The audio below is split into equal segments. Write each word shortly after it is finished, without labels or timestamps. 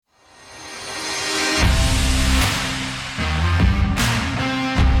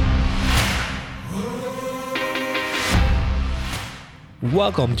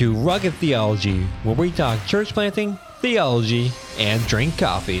Welcome to Rugged Theology, where we talk church planting, theology, and drink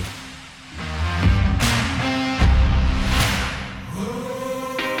coffee.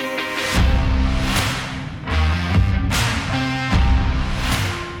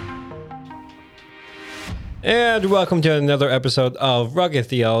 And welcome to another episode of Rugged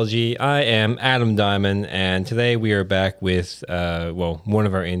Theology. I am Adam Diamond, and today we are back with, one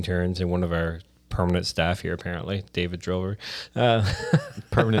of our interns and one of our permanent staff here, apparently, David Drover.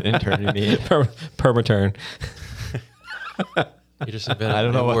 Permanent intern, you mean? Permatern. You just invented I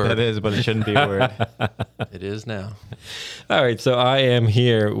don't know what that is, but it shouldn't be a word. It is now. All right, so I am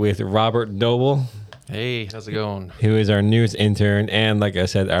here with Robert Noble, Hey, how's it going? who is our newest intern, and like I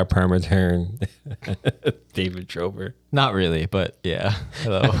said, our permatern, David Drover. Not really, but yeah.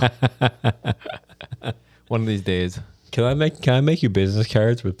 Hello. One of these days. Can I make you business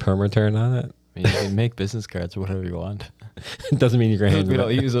cards with permatern on it? I mean, you can make business cards or whatever you want. It doesn't mean you're going to We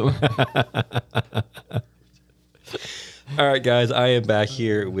don't use them. All right, guys, I am back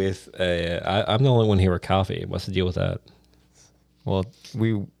here with I'm the only one here with coffee. What's the deal with that? Well,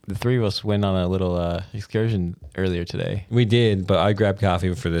 the three of us went on a little excursion earlier today. We did, but I grabbed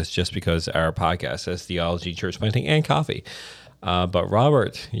coffee for this just because our podcast says theology, church planting, and coffee. But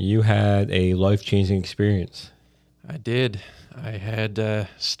Robert, you had a life-changing experience. I did. I had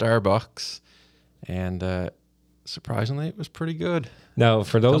Starbucks, and surprisingly, it was pretty good. Now,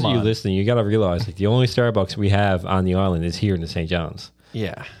 for those Come of you on. listening, you got to realize like the only Starbucks we have on the island is here in the St. John's.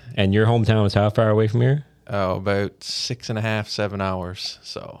 Yeah. And your hometown is how far away from here? Oh, about 6.5, 7 hours.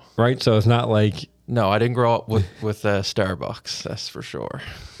 So, Right? So it's not like, no, I didn't grow up with Starbucks. That's for sure.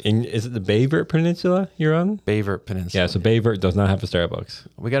 is it the Bayvert Peninsula you're on? Bayvert Peninsula. Yeah, so Bayvert does not have a Starbucks.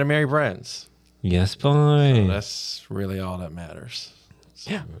 We got a Mary Brand's. Yes, boy. So that's really all that matters.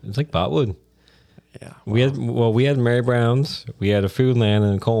 So, Yeah, it's like Botwood. yeah. We had Mary Brown's, we had a Foodland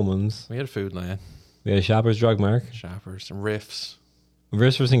and a Coleman's, We had Foodland, we had a Shoppers Drug Mart. Shoppers, some Riffs.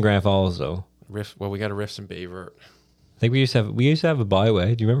 Riffs was in Grand Falls though. Well, we got a Riffs in Bayvert. I think we used to have a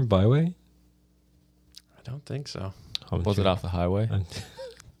Byway. Do you remember Byway? I don't think so. Was it off the highway?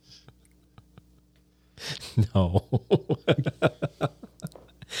 No.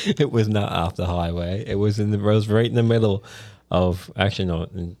 It was not off the highway. It was right in the middle of actually no.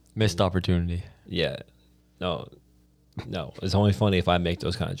 Missed opportunity. Yeah. No. It's only funny if I make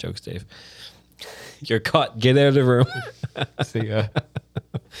those kind of jokes, Dave. You're caught. Get out of the room. See ya.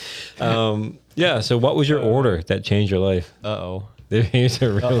 Yeah. So what was your order that changed your life? Uh-oh. Here's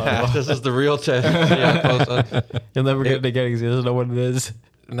a real. This is the real test. Yeah, close up. You'll never get it again because he doesn't know what it is.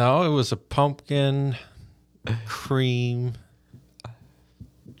 No, it was a pumpkin cream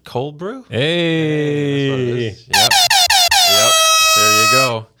cold brew. That's what it Hey, is. Yep. There you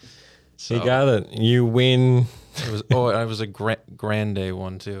go. So you got it. You win. it was a grande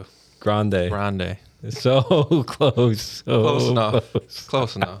one too. Grande. Grande. So close. So Close enough.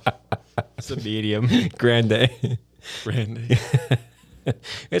 Close enough. It's a medium. Grande. Grande.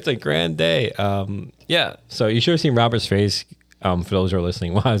 It's a grand day. Yeah. So you should have seen Robert's face. For those who are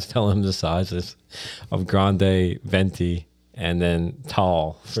listening, while I was telling him the sizes of grande, venti, and then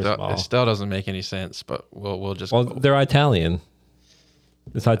tall for small. It still doesn't make any sense, but we'll just. Well, go. they're Italian.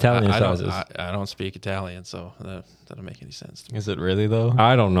 It's Italian sizes. I don't speak Italian, so that doesn't make any sense to me. Is it really, though?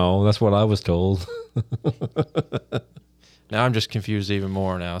 I don't know. That's what I was told. Now I'm just confused even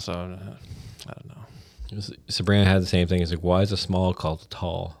more now, so I don't know. Sabrina had the same thing. It's like, why is a small called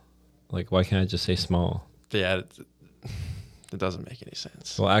tall? Like, why can't I just say small? Yeah, it doesn't make any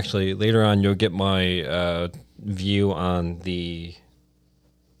sense. Well, actually, later on, you'll get my view on the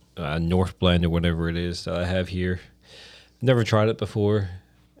North Blend or whatever it is that I have here. Never tried it before.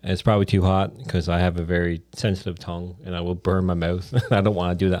 And it's probably too hot because I have a very sensitive tongue and I will burn my mouth. I don't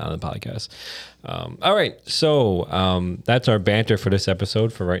want to do that on the podcast. All right. So that's our banter for this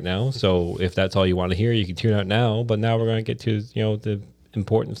episode for right now. So if that's all you want to hear, you can tune out now. But now we're going to get to, the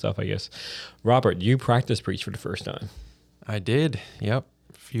important stuff, I guess. Robert, you practice preach for the first time. I did. Yep,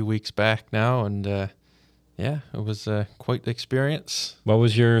 a few weeks back now, and yeah, it was quite the experience. What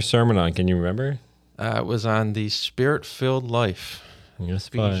was your sermon on? Can you remember? It was on the Spirit-filled life, Yes,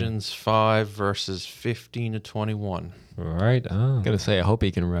 fine. Ephesians 5 verses 15 to 21. Right. Oh. I'm going to say, I hope he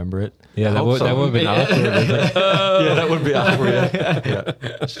can remember it. Yeah, I that hope would so. that would have been awkward. It's like, Yeah, that would be awkward.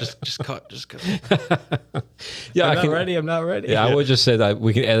 Yeah. Just cut. yeah, I'm not ready. Yeah, I would just say that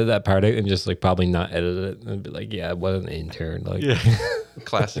we can edit that part out and just like probably not edit it and be like, yeah, what an intern. Like,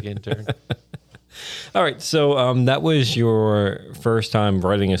 Classic intern. All right, so that was your first time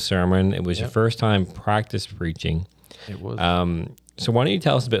writing a sermon. It was your first time practice preaching. It was. So why don't you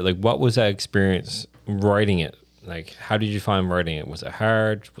tell us a bit, like, what was that experience writing it? Like, how did you find writing it? Was it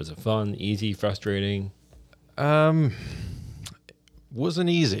hard? Was it fun? Easy? Frustrating? Wasn't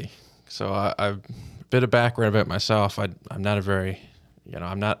easy. So I've a bit of background about myself. I'm not a very,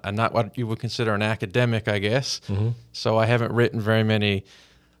 I'm not what you would consider an academic, I guess. So I haven't written very many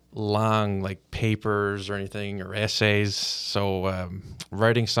long like papers or anything or essays. So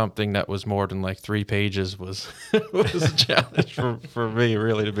writing something that was more than like 3 pages was was a challenge for me,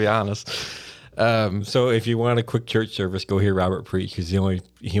 really, to be honest. So if you want a quick church service, go hear Robert preach, because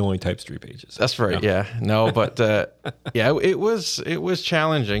he only types 3 pages. That's right. No. Yeah. No, but yeah, it was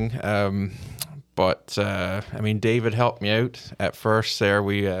challenging. But I mean, David helped me out at first. There,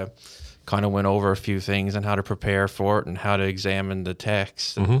 we kind of went over a few things on how to prepare for it and how to examine the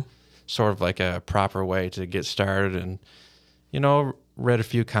text, and sort of like a proper way to get started. And read a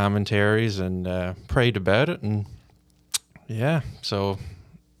few commentaries and prayed about it, and yeah, so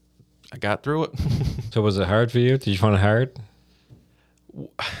I got through it. So was it hard for you? Did you find it hard?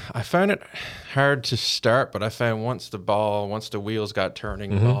 I found it hard to start, but I found once the wheels got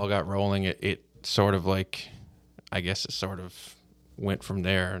turning, the ball got rolling, it sort of like, I guess it sort of went from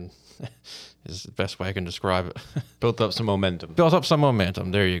there, and is the best way I can describe it. Built up some momentum. Built up some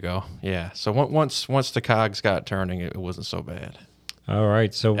momentum. There you go. Yeah. So once the cogs got turning, it wasn't so bad. All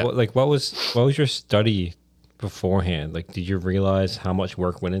right. So Yep. what was your study beforehand? Like, did you realize how much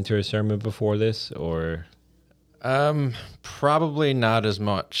work went into a sermon before this, or? Probably not as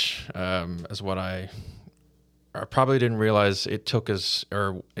much as what I probably didn't realize it took as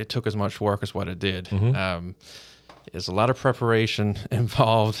much work as what it did. There's a lot of preparation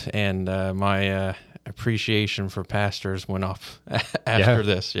involved, and my appreciation for pastors went up after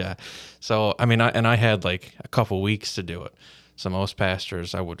this. Yeah. So I mean, I had like a couple weeks to do it. So most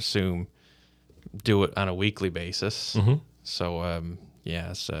pastors, I would assume, do it on a weekly basis. So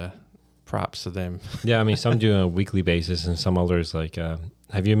yeah, it's props to them. Yeah, I mean, some do on a weekly basis, and some others like.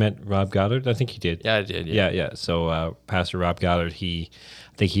 Have you met Rob Goddard? I think you did. Yeah, I did. Yeah. Yeah. So Pastor Rob Goddard, I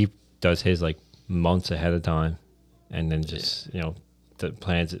think he does his like months ahead of time, and then just the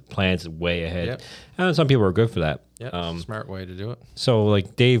plans it way ahead. Yep. And some people are good for that. Yeah, smart way to do it. So,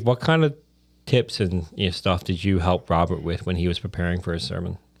 like, Dave, what kind of tips and stuff did you help Robert with when he was preparing for his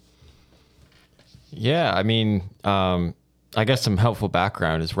sermon? Yeah, I mean, I guess some helpful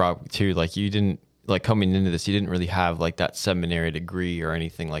background is Rob too. Like, you didn't coming into this, you didn't really have like that seminary degree or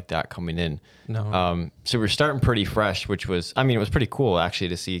anything like that coming in. No. So we're starting pretty fresh, which was, I mean, it was pretty cool actually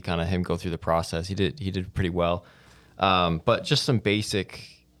to see kind of him go through the process. He did pretty well. But just some basic,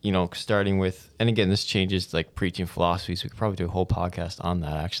 starting with, and again, this changes like preaching philosophies. We could probably do a whole podcast on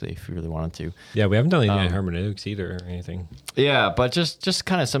that actually, if we really wanted to. Yeah, we haven't done any hermeneutics either or anything. Yeah, but just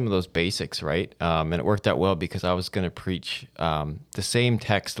kind of some of those basics, right? And it worked out well because I was going to preach the same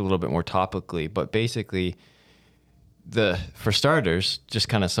text a little bit more topically, but basically, for starters, just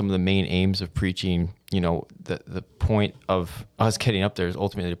kind of some of the main aims of preaching. The point of us getting up there is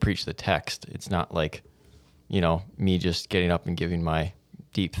ultimately to preach the text. It's not like, me just getting up and giving my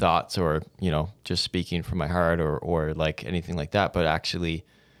deep thoughts or just speaking from my heart or like anything like that, but actually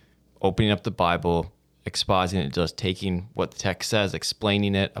opening up the Bible, expositing it, just taking what the text says,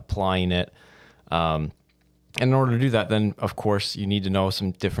 explaining it, applying it. And in order to do that, then of course you need to know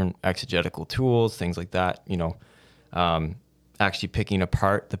some different exegetical tools, things like that. Actually picking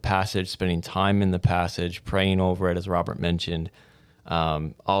apart the passage, spending time in the passage, praying over it, as Robert mentioned,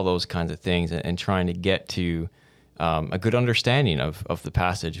 all those kinds of things, and trying to get to a good understanding of the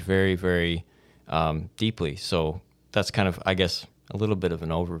passage very, very deeply. So that's kind of, I guess, a little bit of an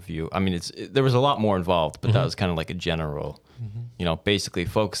overview. I mean, there was a lot more involved, but that was kind of like a general, basically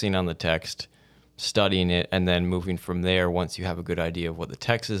focusing on the text, studying it, and then moving from there. Once you have a good idea of what the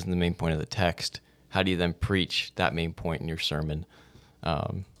text is and the main point of the text, how do you then preach that main point in your sermon?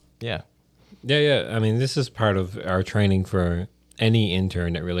 Yeah. I mean, this is part of our training for any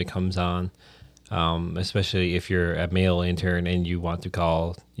intern that really comes on. Especially if you're a male intern and you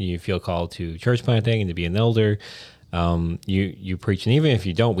feel called to church planting and to be an elder, you preach. And even if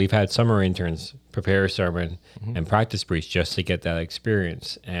you don't, we've had summer interns prepare a sermon and practice preach just to get that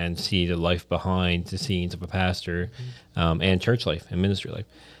experience and see the life behind the scenes of a pastor, and church life and ministry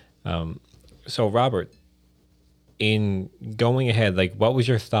life. So Robert, in going ahead, like, what was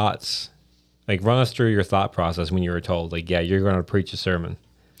your thoughts? Like, run us through your thought process when you were told, like, yeah, you're going to preach a sermon.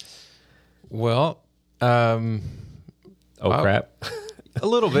 Well, Crap. a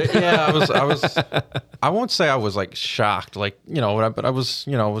little bit. Yeah, I was. I won't say I was like shocked, like but I was.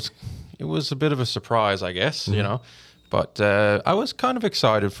 It was a bit of a surprise, I guess. But I was kind of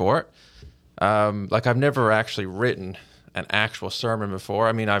excited for it. Like, I've never actually written an actual sermon before.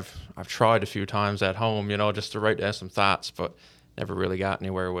 I mean, I've tried a few times at home, just to write down some thoughts, but never really got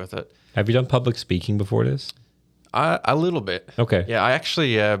anywhere with it. Have you done public speaking before this? A little bit. Okay. Yeah, I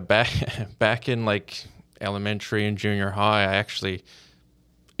actually back in like elementary and junior high, I actually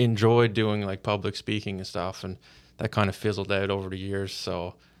enjoyed doing like public speaking and stuff, and that kind of fizzled out over the years.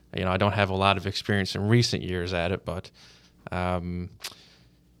 So, I don't have a lot of experience in recent years at it, but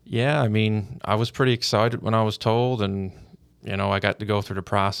yeah, I mean, I was pretty excited when I was told, and I got to go through the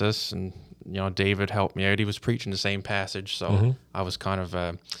process, and David helped me out. He was preaching the same passage, so I was kind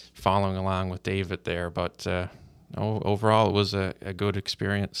of following along with David there. But overall, it was a good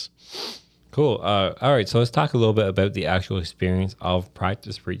experience. Cool. All right, so let's talk a little bit about the actual experience of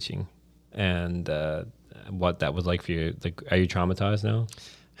practice preaching and what that was like for you. Like, are you traumatized now?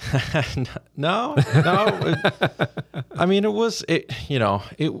 No. I mean,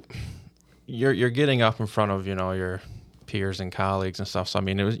 you're getting up in front of, your peers and colleagues and stuff. So, I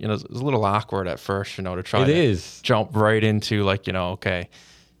mean, it was a little awkward at first, to try jump right into like, okay,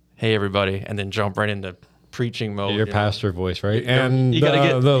 hey, everybody, and then jump right into preaching mode. Your pastor voice, right? And you gotta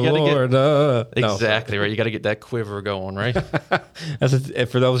get the Lord. Exactly, right. You got to get that quiver going, right?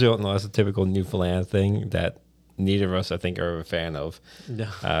 For those who don't know, that's a typical Newfoundland thing that neither of us, I think, are a fan of. No.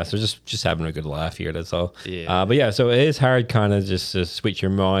 So just having a good laugh here, that's all. Yeah. But yeah, so it is hard kind of just to switch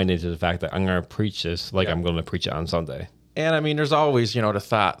your mind into the fact that I'm going to preach this like I'm going to preach it on Sunday. And I mean, there's always, the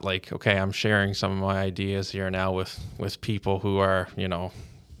thought like, okay, I'm sharing some of my ideas here now with people who are,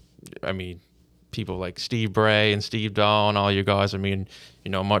 people like Steve Bray and Steve Dahl and all you guys,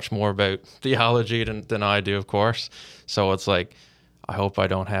 much more about theology than I do, of course. So it's like, I hope I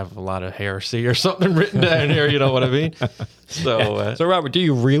don't have a lot of heresy or something written down here, you know what I mean? So, so Robert, do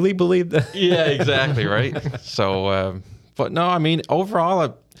you really believe that? Yeah, exactly, right? So, but no, I mean,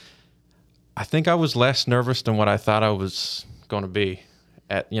 overall, I think I was less nervous than what I thought I was going to be.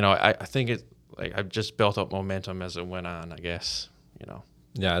 I think I've just built up momentum as it went on, I guess,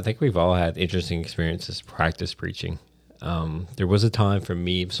 Yeah, I think we've all had interesting experiences practice preaching. There was a time for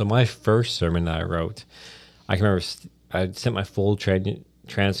me. So my first sermon that I wrote, I can remember I sent my full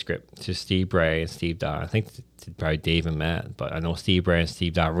transcript to Steve Bray and Steve Dodd. I think to probably Dave and Matt, but I know Steve Bray and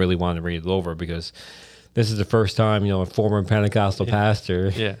Steve Dodd really wanted to read it over because this is the first time, a former Pentecostal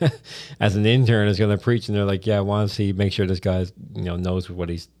pastor as an intern is going to preach. And they're like, yeah, I want to make sure this guy, knows what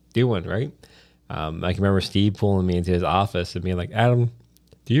he's doing, right? I can remember Steve pulling me into his office and being like, Adam,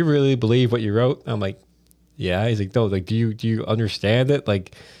 do you really believe what you wrote? I'm like, yeah. He's like, no, like, do you understand it?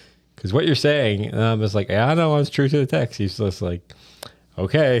 Like, because what you're saying, and I'm just like, yeah, I know it's true to the text. He's just like,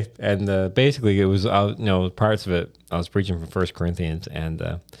 okay. And basically it was, parts of it, I was preaching from 1 Corinthians, and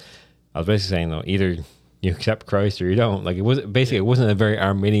I was basically saying, either you accept Christ or you don't. Like, it wasn't a very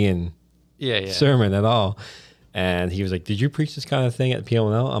Arminian sermon at all. And he was like, did you preach this kind of thing at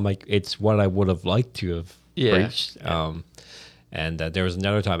PLNL? I'm like, it's what I would have liked to have preached. And there was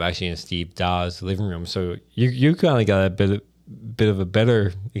another time actually in Steve Dawes' living room. So you kind of got a bit of a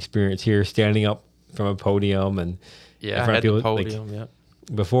better experience here, standing up from a podium and in front of people. The podium, like,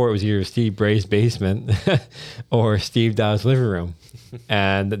 before it was either Steve Bray's basement or Steve Dawes' living room,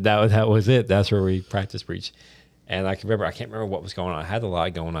 and that was it. That's where we practice preach. And I can't remember what was going on. I had a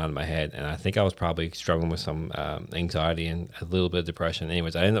lot going on in my head, and I think I was probably struggling with some anxiety and a little bit of depression.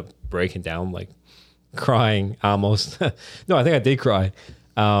 Anyways, I ended up breaking down, like crying almost. No, I think I did cry.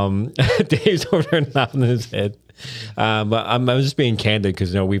 Dave's over there nodding his head. But I'm just being candid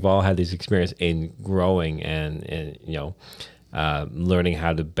because, we've all had this experience in growing and learning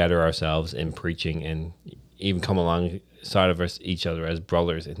how to better ourselves in preaching and even come alongside of each other as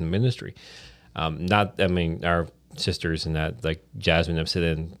brothers in the ministry. Our sisters and that, like Jasmine, have sit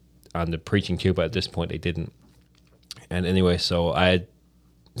in on the preaching too, but at this point they didn't. And anyway, so I had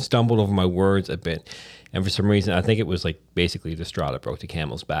stumbled over my words a bit, and for some reason, I think it was like basically the straw that broke the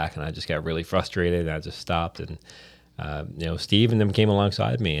camel's back, and I just got really frustrated, and I just stopped. And Steve and them came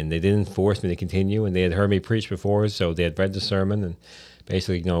alongside me, and they didn't force me to continue, and they had heard me preach before, so they had read the sermon, and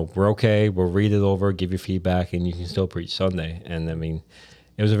basically, we're okay, we'll read it over, give you feedback, and you can still preach Sunday. And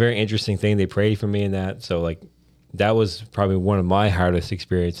it was a very interesting thing. They prayed for me in that, so like that was probably one of my hardest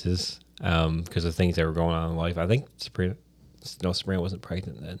experiences because of things that were going on in life. I think Sabrina wasn't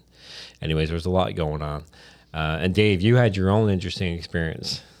pregnant then. Anyways, there was a lot going on. And Dave, you had your own interesting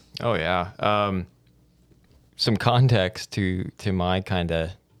experience. Oh yeah. Some context to my kind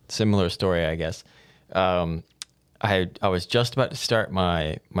of similar story, I guess. I was just about to start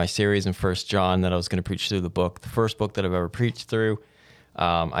my series in 1 John that I was going to preach through the book, the first book that I've ever preached through.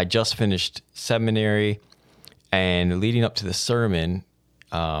 I just finished seminary, and leading up to the sermon,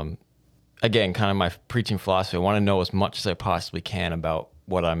 again, kind of my preaching philosophy. I want to know as much as I possibly can about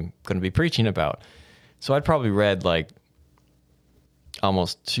what I'm going to be preaching about. So I'd probably read like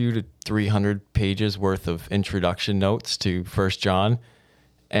almost 200 to 300 pages worth of introduction notes to First John.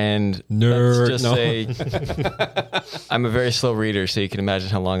 And Nerd, let's just say I'm a very slow reader, so you can imagine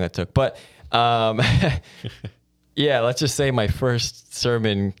how long that took. But yeah, let's just say my first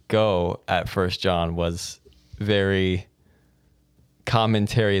sermon go at First John was very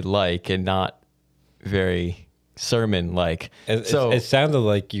commentary-like and not very sermon-like. It sounded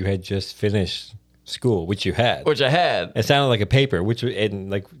like you had just finished school, which you had. Which I had. It sounded like a paper, and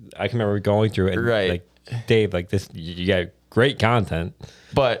like I can remember going through it. And, right. Like, Dave, like this, you got great content.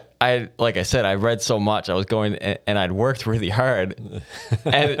 But like I said, I read so much. I was going and I'd worked really hard,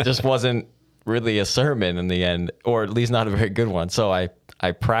 and it just wasn't really a sermon in the end, or at least not a very good one. So I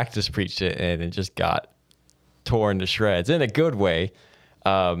practice preached it, and it just got torn to shreds in a good way.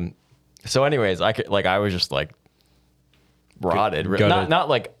 So anyways, I was just like rotted, not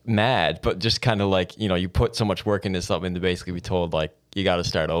like mad, but just kind of like, you put so much work into something to basically be told like you got to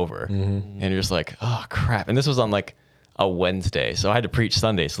start over, and you're just like, oh crap. And this was on like a Wednesday, so I had to preach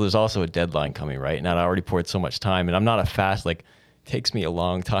Sunday, so there's also a deadline coming, right? And I'd already poured so much time, and I'm not a fast, like, it takes me a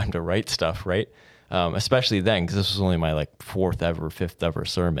long time to write stuff, right? Especially then, because this was only my like fifth ever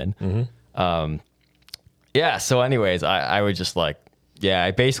sermon. Yeah, so anyways, I would just like,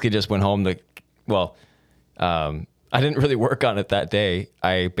 I basically just went home I didn't really work on it that day.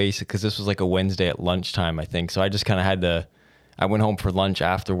 Because this was like a Wednesday at lunchtime, I think, so I just kind of I went home for lunch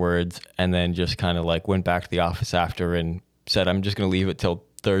afterwards, and then just kind of like went back to the office after and said, I'm just going to leave it till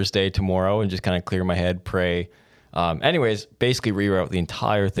Thursday tomorrow and just kind of clear my head, pray. Anyways, basically rewrote the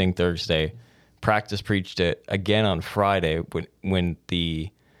entire thing Thursday, practice preached it again on Friday when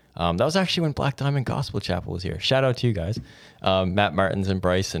that was actually when Black Diamond Gospel Chapel was here. Shout out to you guys. Matt Martins and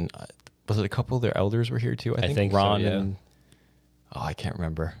Bryce, and was it a couple of their elders were here too? I think Ron, so, yeah. And I can't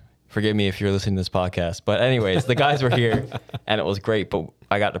remember. Forgive me if you're listening to this podcast. But anyways, the guys were here, and it was great. But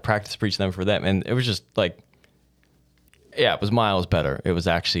I got to practice preach them for them. And it was just like, it was miles better. It was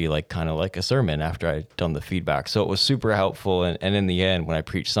actually like kind of like a sermon after I'd done the feedback. So it was super helpful. And in the end, when I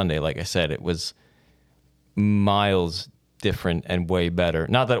preached Sunday, like I said, it was miles different and way better.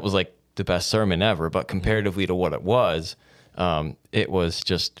 Not that it was like the best sermon ever, but comparatively to what it was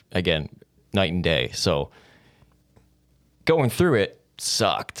just, again, night and day. So going through it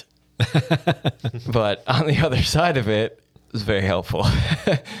sucked. But on the other side of it, it was very helpful.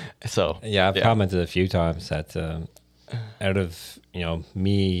 So yeah, I've commented a few times that out of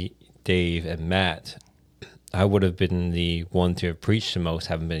me, Dave, and Matt, I would have been the one to have preached the most,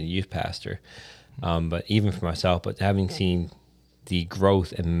 having been a youth pastor. But even for myself, but having seen the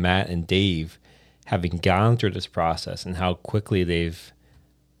growth in Matt and Dave, having gone through this process and how quickly they've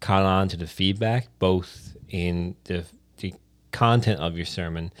caught on to the feedback, both in the content of your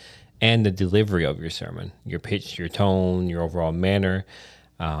sermon and the delivery of your sermon, your pitch, your tone, your overall manner.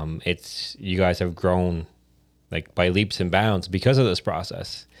 You guys have grown like by leaps and bounds because of this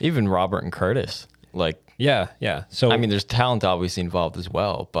process. Even Robert and Curtis, like, yeah. So I mean, there's talent obviously involved as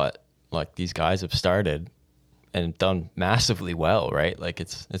well, but like these guys have started and done massively well, right? Like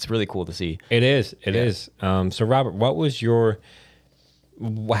it's really cool to see. It is. So Robert,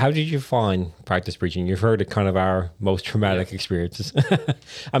 how did you find practice preaching? You've heard of kind of our most traumatic experiences.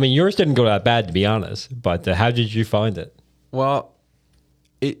 I mean, yours didn't go that bad, to be honest, but how did you find it? Well,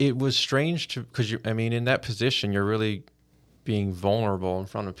 it was strange because in that position, you're really being vulnerable in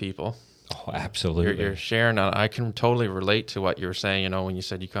front of people. Oh, absolutely. You're sharing. I can totally relate to what you were saying, when you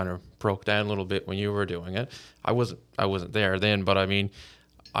said you kind of broke down a little bit when you were doing it. I wasn't there then, but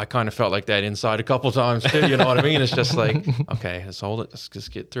I kind of felt like that inside a couple times too. You know what I mean? It's just like, okay, let's hold it. Let's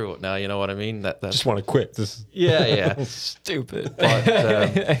just get through it now. You know what I mean? That just want to quit. Yeah. Stupid.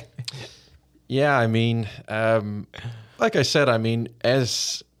 But, like I said,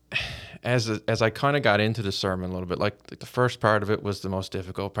 as I kind of got into the sermon a little bit, like the first part of it was the most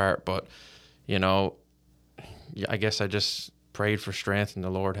difficult part, but I guess I just prayed for strength and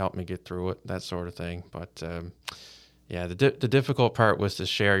the Lord helped me get through it, that sort of thing. But the difficult part was to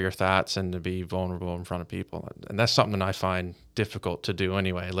share your thoughts and to be vulnerable in front of people, and that's something I find difficult to do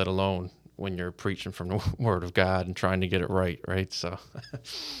anyway, let alone when you're preaching from the Word of God and trying to get it right. So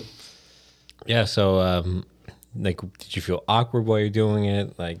yeah. So like, did you feel awkward while you're doing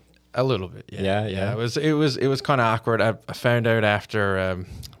it? Like, a little bit, yeah. Yeah. It was kind of awkward. I found out after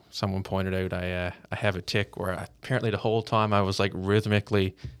someone pointed out I have a tick where apparently the whole time I was like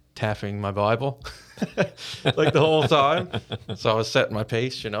rhythmically tapping my Bible, like the whole time. So I was setting my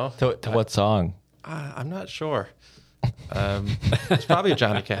pace, To what song? I'm not sure. It's probably a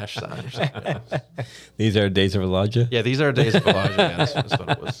Johnny Cash song or something. These are days of Elijah. Yeah, these are days of Elijah. Yeah, that's what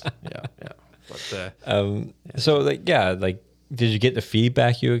it was. Yeah, yeah. But So like did you get the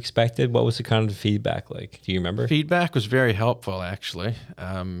feedback you expected? What was the kind of feedback like? Do you remember? feedback was very helpful, actually.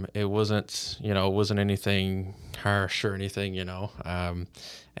 It wasn't, it wasn't anything harsh or anything, And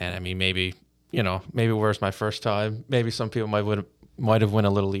I mean, maybe where's my first time? Maybe some people might have went a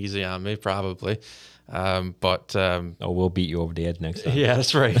little easy on me, probably. But We'll beat you over the head next time. yeah,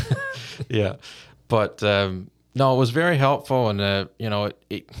 that's right. Yeah, but no, it was very helpful, and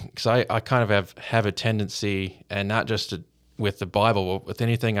because I kind of have a tendency, and not just with the Bible, but with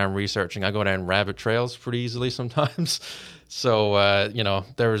anything I'm researching, I go down rabbit trails pretty easily sometimes. So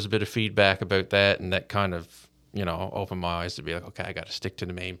there was a bit of feedback about that, and that kind of opened my eyes to be like, okay, I got to stick to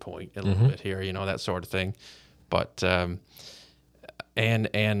the main point a little bit here, that sort of thing. But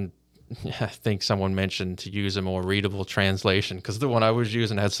and I think someone mentioned to use a more readable translation, because the one I was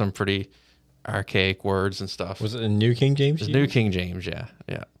using had some pretty archaic words and stuff. Was it a New King James? It's New King James, yeah.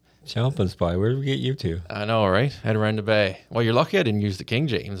 Chomping Spy, where did we get you to? I know, right? Head around the bay. Well, you're lucky I didn't use the King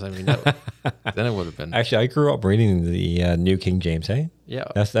James. I mean, then it would have been. Actually, I grew up reading the New King James, hey? Yeah.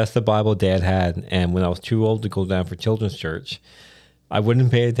 That's the Bible Dad had, and when I was too old to go down for children's church, I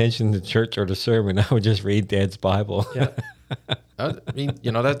wouldn't pay attention to church or the sermon. I would just read Dad's Bible. Yeah. I mean,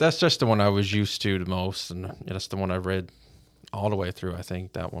 that's just the one I was used to the most, and that's the one I read all the way through, I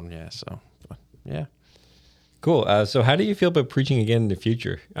think, that one, yeah. So, yeah. Cool. So how do you feel about preaching again in the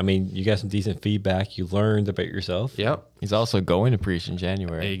future? I mean, you got some decent feedback. You learned about yourself. Yep. He's also going to preach in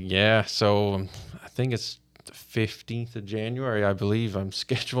January. Yeah, so I think it's the 15th of January, I believe. I'm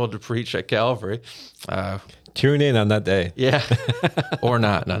scheduled to preach at Calvary. Tune in on that day. Yeah. Or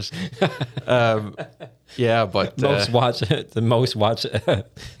not. No, just yeah, but... the most watched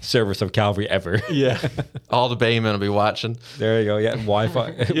service of Calvary ever. Yeah. All the Baymen will be watching. There you go. Yeah,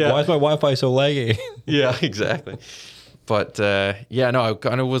 Wi-Fi. Yeah. Why is my Wi-Fi so laggy? Yeah, exactly. But I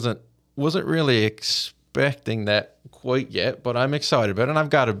kind of wasn't really expecting that quite yet, but I'm excited about it, and I've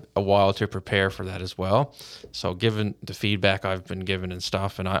got a while to prepare for that as well. So given the feedback I've been given and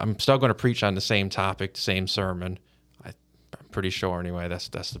stuff, and I'm still going to preach on the same topic, the same sermon. I'm pretty sure anyway. That's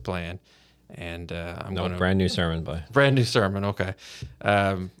the plan. And I'm going to brand new sermon by brand new sermon. Okay.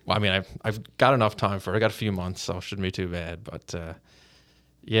 Well, I mean, I've got enough time for it. I got a few months, so it shouldn't be too bad. But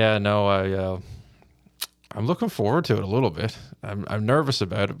I'm looking forward to it a little bit. I'm nervous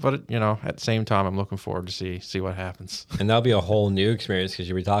about it, but at the same time, I'm looking forward to see what happens. And that'll be a whole new experience, because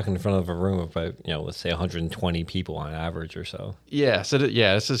you'll be talking in front of a room of about, let's say 120 people on average or so. Yeah. So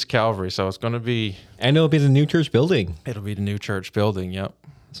this is Calvary, so it's going to be. And it'll be the new church building. It'll be the new church building. Yep.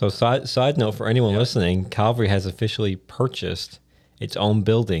 So side note for anyone listening, Calvary has officially purchased its own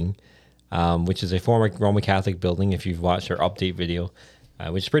building, which is a former Roman Catholic building. If you've watched our update video.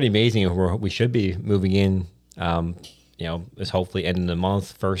 Which is pretty amazing. We should be moving in, it's hopefully end of the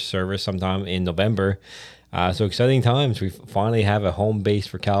month, first service sometime in November. So exciting times. We finally have a home base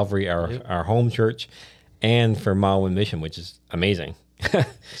for Calvary, our home church, and for Mile One Mission, which is amazing.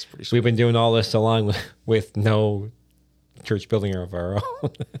 That's pretty sweet. We've been doing all this so long with no church building of our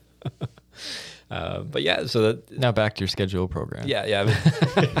own. But yeah, so Now back to your schedule program. Yeah.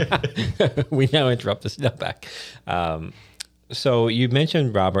 We now interrupt this. Now back. So you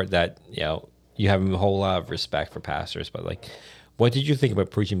mentioned, Robert, that you have a whole lot of respect for pastors, but what did you think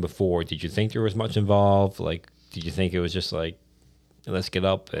about preaching before? Did you think there was much involved? Did you think it was just let's get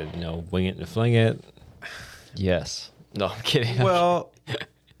up and wing it and fling it? Yes. No, I'm kidding. Well,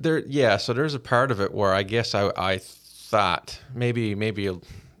 so there's a part of it where I guess I thought maybe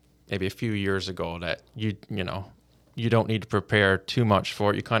a few years ago that you don't need to prepare too much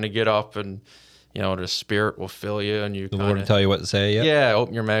for it. You kind of get up and the Spirit will fill you, and The Lord will tell you what to say. Yeah. Yeah,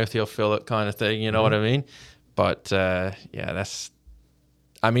 open your mouth, He'll fill it, kind of thing. You know what I mean? But that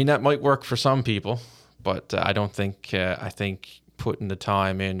might work for some people, but I don't think. I think putting the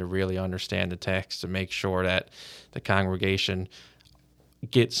time in to really understand the text, to make sure that the congregation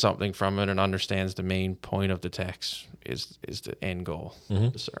gets something from it and understands the main point of the text is the end goal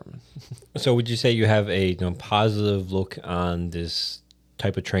of the sermon. So, would you say you have a positive look on this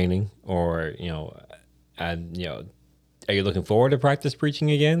type of training, or are you looking forward to practice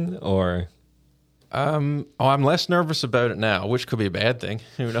preaching again, or I'm less nervous about it now, which could be a bad thing,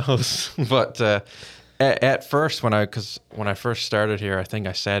 who knows. But at first, when I first started here, I think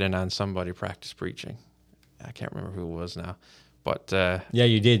I sat in on somebody practice preaching. I can't remember who it was now, but yeah,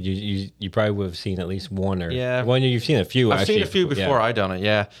 you did. You probably would have seen at least one, or you've seen a few. I've seen a few before I done it,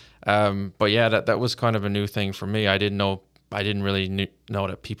 yeah. But yeah, that was kind of a new thing for me. I didn't know I didn't really know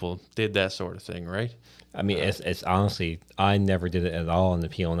that people did that sort of thing, right? I mean, it's honestly, I never did it at all in the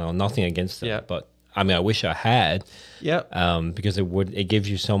P&L. Nothing against it, Yeah. but I mean, I wish I had. Yep. Because it gives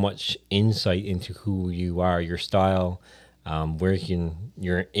you so much insight into who you are, your style, where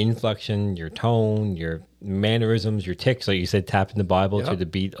your inflection, your tone, your mannerisms, your ticks. Like you said, tapping the Bible Yep. to the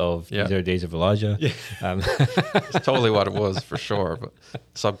beat of Yep. These Are Days of Elijah. It's totally what it was for sure, but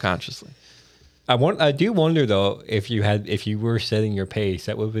subconsciously. I do wonder though if you were setting your pace,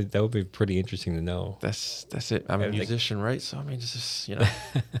 that would be pretty interesting to know. That's it. I'm a musician, right? So I mean, it's just,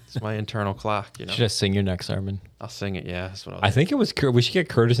 it's my internal clock. You should just sing your next sermon. I'll sing it. Yeah, that's what I'll I do. think it was we should get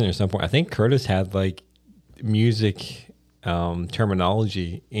Curtis in at some point. I think Curtis had like music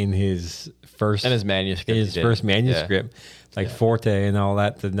terminology in his first manuscript. his first manuscript, like forte and all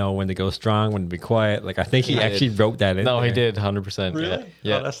that, to know when to go strong, when to be quiet. Like I think he actually wrote that in. No, there. he did 100%. Really?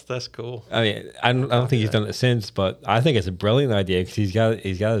 Yeah. Oh, that's cool. I mean, I don't think he's done it since, but I think it's a brilliant idea because he's got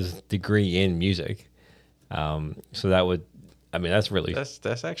his degree in music. So that would, I mean, that's really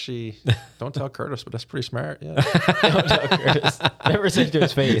That's actually, don't tell Curtis, but that's pretty smart. Yeah. Don't tell Curtis. Never say it to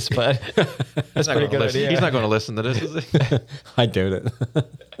his face, but that's a pretty good idea. He's not going to listen to this, is he? I doubt it.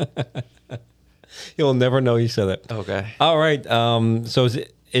 He'll never know you said it. Okay. All right. So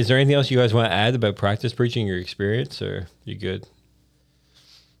is there anything else you guys want to add about practice preaching, your experience, or you good?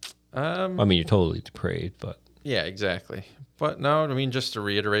 I mean, you're totally prayed, but Yeah, exactly. But no, I mean, just to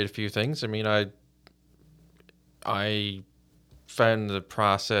reiterate a few things. I mean, I found the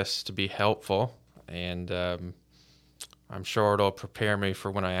process to be helpful, and I'm sure it'll prepare me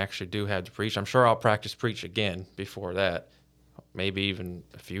for when I actually do have to preach. I'm sure I'll practice preach again before that, maybe even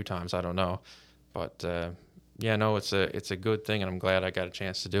a few times. I don't know, but yeah, no, it's a good thing, and I'm glad I got a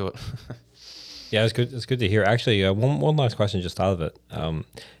chance to do it. yeah, it's good. It's good to hear. Actually, one last question just out of it.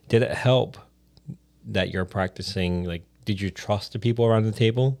 Did it help that you're practicing? Like, did you trust the people around the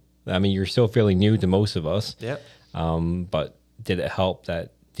table? I mean, you're still fairly new to most of us. Yep. But did it help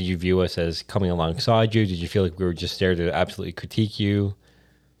that? Did you view us as coming alongside you? Did you feel like we were just there to absolutely critique you?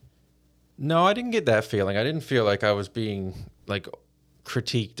 No, I didn't get that feeling. I didn't feel like I was being like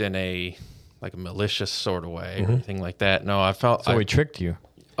critiqued in a malicious sort of way or anything like that. No, I felt So we tricked you.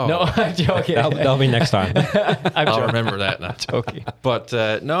 Oh. No, I'm joking. That'll be next time. I'll remember that now. joking. But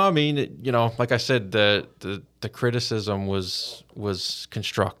no, I mean, like I said, the criticism was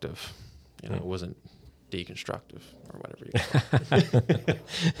constructive. It wasn't deconstructive or whatever you call it.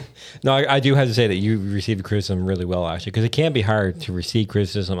 No, I do have to say that you received criticism really well, actually, because it can be hard to receive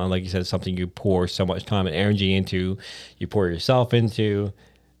criticism. And like you said, it's something you pour so much time and energy into, you pour yourself into.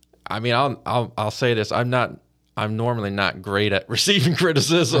 I mean, I'll say this: I'm normally not great at receiving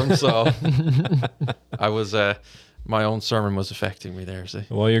criticism, so I was. My own sermon was affecting me there. See?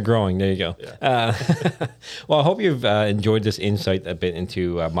 Well, you're growing. There you go. Yeah. Well, I hope you've enjoyed this insight a bit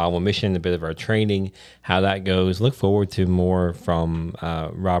into Mile One Mission, a bit of our training, how that goes. Look forward to more from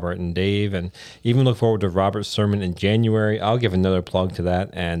Robert and Dave, and even look forward to Robert's sermon in January. I'll give another plug to that,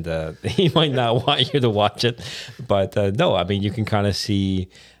 and he might not want you to watch it, but no, I mean, you can kind of see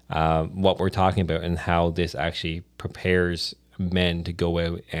what we're talking about and how this actually prepares men to go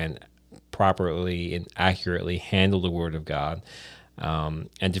out and properly and accurately handle the Word of God,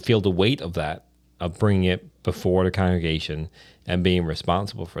 and to feel the weight of that, of bringing it before the congregation and being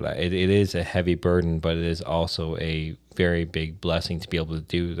responsible for that. It is a heavy burden, but it is also a very big blessing to be able to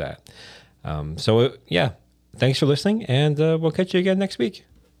do that. Yeah, thanks for listening, and we'll catch you again next week.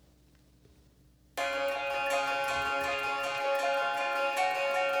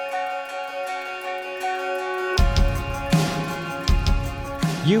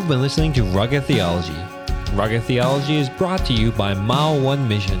 You've been listening to Rugged Theology. Rugged Theology is brought to you by Mile One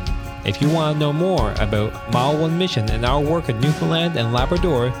Mission. If you want to know more about Mile One Mission and our work in Newfoundland and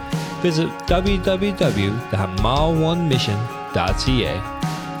Labrador, visit www.mileonemission.ca.